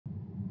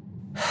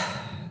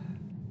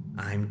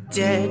I'm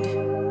dead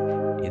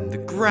in the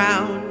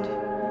ground.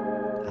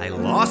 I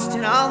lost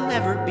and I'll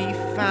never be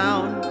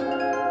found.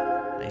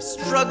 I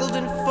struggled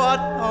and fought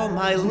all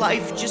my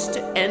life just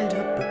to end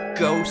up a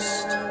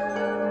ghost.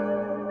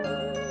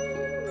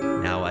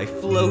 Now I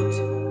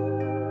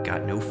float,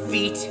 got no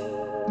feet.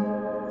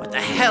 What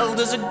the hell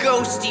does a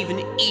ghost even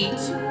eat?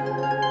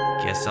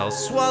 Guess I'll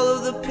swallow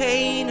the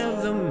pain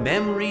of the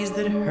memories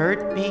that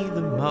hurt me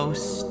the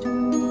most.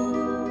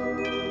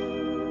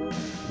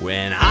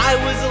 When I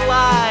was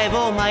alive,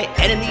 all my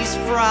enemies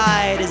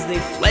fried as they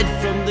fled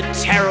from the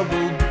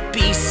terrible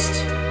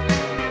beast.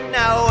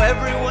 Now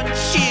everyone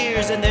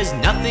cheers and there's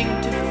nothing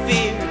to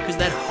fear, 'cause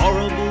that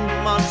horrible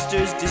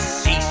monster's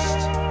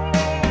deceased.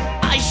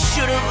 I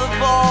should have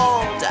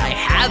evolved, I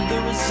had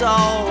the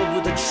resolve,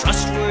 with a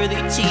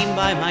trustworthy team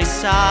by my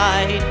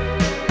side.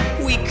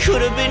 We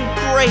could have been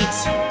great,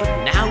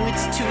 but now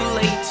it's too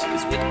late,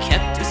 'cause what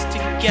kept us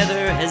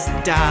together has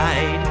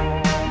died.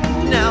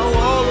 Now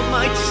all of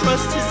my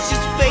trust has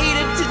just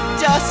faded to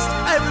dust.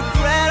 I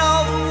regret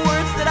all the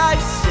words that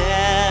I've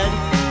said.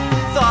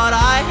 Thought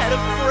I had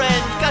a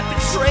friend, got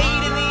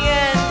betrayed in the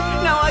end.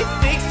 Now I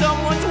think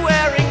someone's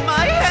wearing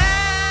my hair.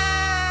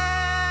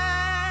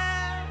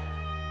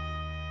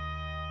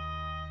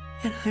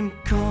 And I'm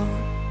gone,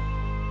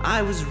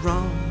 I was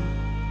wrong.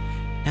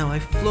 Now I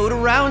float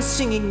around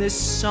singing this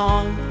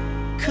song.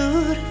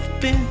 Could have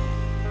been,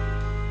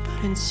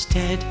 but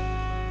instead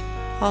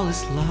all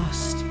is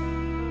lost.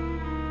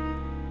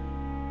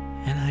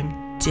 And I'm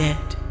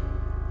dead.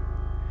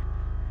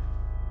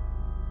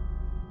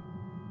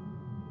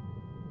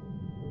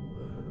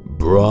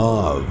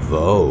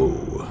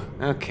 Bravo.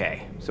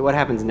 Okay, so what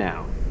happens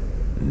now?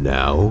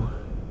 Now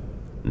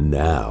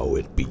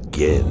it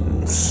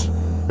begins.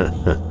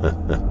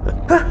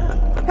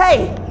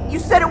 Hey! You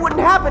said it wouldn't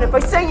happen if I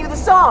sang you the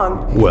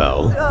song!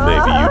 Well,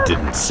 maybe you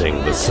didn't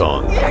sing the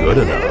song good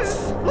enough.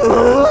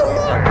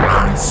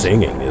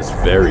 Singing is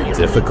very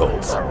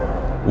difficult.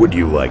 Would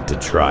you like to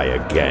try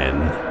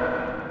again?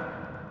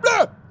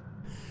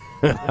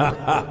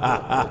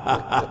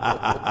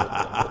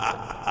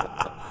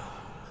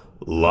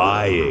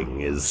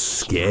 Lying is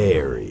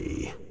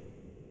scary.